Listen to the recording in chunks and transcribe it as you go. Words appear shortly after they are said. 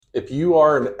If you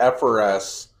are an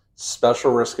FRS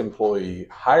special risk employee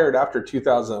hired after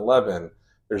 2011,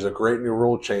 there's a great new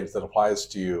rule change that applies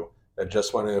to you that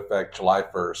just went into effect July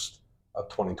 1st of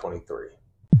 2023.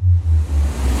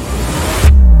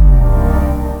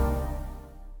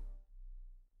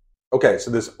 Okay,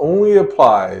 so this only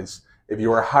applies if you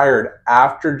were hired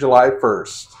after July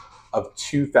 1st of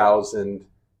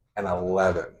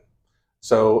 2011.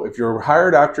 So if you're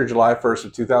hired after July 1st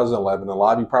of 2011, a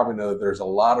lot of you probably know that there's a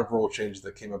lot of rule changes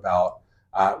that came about.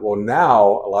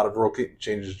 Now a lot of rule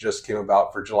changes just came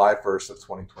about for July 1st of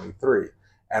 2023.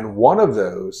 And one of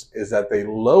those is that they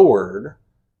lowered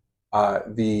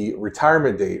the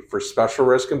retirement date for special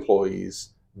risk employees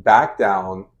back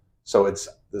down. So it's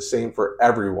the same for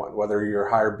everyone, whether you're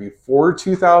hired before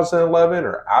 2011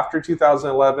 or after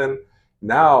 2011.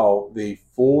 Now the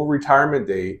full retirement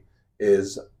date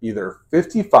is either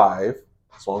 55,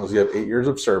 as long as you have 8 years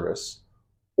of service,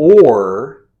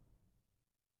 or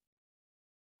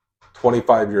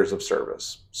 25 years of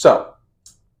service. So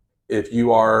if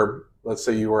you are, let's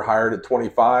say you were hired at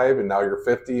 25 and now you're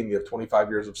 50 and you have 25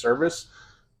 years of service,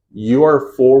 you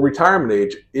are full retirement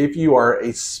age if you are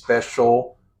a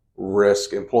special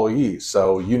risk employee.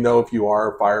 So if you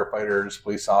are firefighters,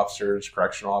 police officers,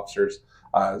 correctional officers,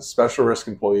 special risk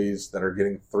employees that are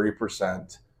getting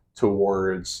 3%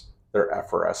 towards their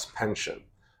FRS pension.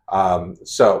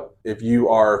 So if you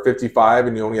are 55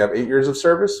 and you only have 8 years of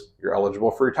service, you're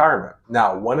eligible for retirement.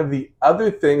 Now, one of the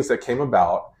other things that came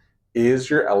about is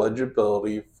your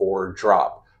eligibility for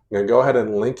drop. I'm going to go ahead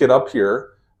and link it up here.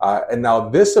 And now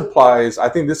this applies, I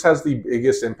think this has the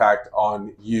biggest impact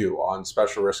on you, on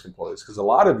special risk employees, because a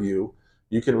lot of you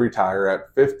can retire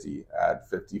at 50, at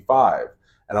 55.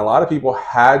 And a lot of people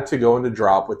had to go into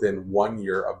drop within 1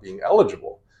 year of being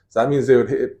eligible. So that means they would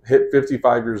hit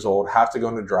 55 years old, have to go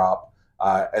into drop,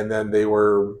 and then they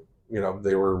were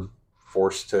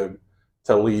forced to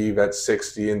leave at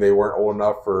 60, and they weren't old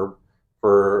enough for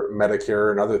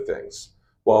Medicare and other things.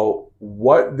 Well,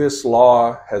 what this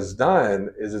law has done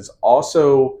is it's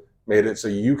also made it so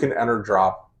you can enter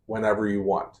drop whenever you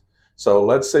want. So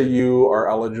let's say you are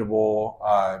eligible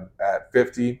at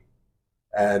 50,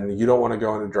 and you don't want to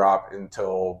go into drop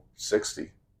until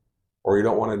 60. Or you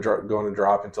don't want to go into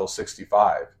drop until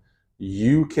 65.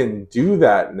 You can do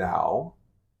that now,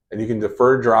 and you can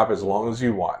defer drop as long as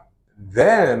you want.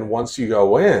 Then once you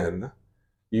go in,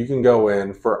 you can go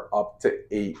in for up to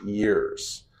 8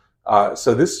 years.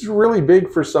 So this is really big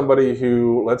for somebody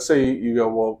who, let's say you go,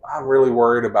 well, I'm really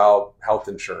worried about health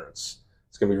insurance.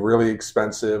 It's going to be really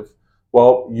expensive.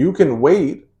 Well, you can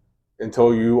wait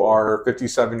until you are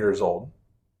 57 years old,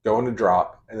 go into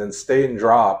drop, and then stay in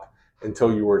drop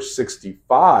until you were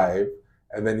 65,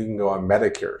 and then you can go on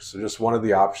Medicare. So just one of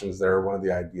the options there, one of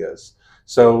the ideas.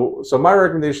 So my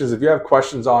recommendation is if you have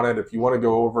questions on it, if you want to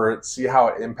go over it, see how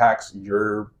it impacts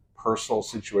your personal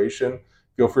situation,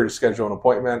 feel free to schedule an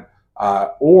appointment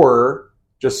or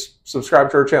just subscribe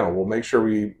to our channel. We'll make sure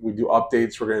we do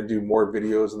updates. We're going to do more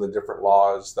videos on the different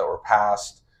laws that were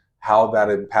passed, how that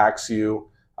impacts you.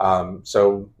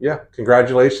 So yeah,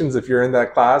 congratulations if you're in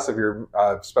that class, if you're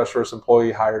a special risk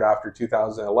employee hired after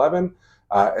 2011.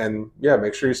 And yeah,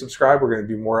 make sure you subscribe. We're going to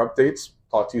do more updates.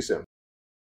 Talk to you soon.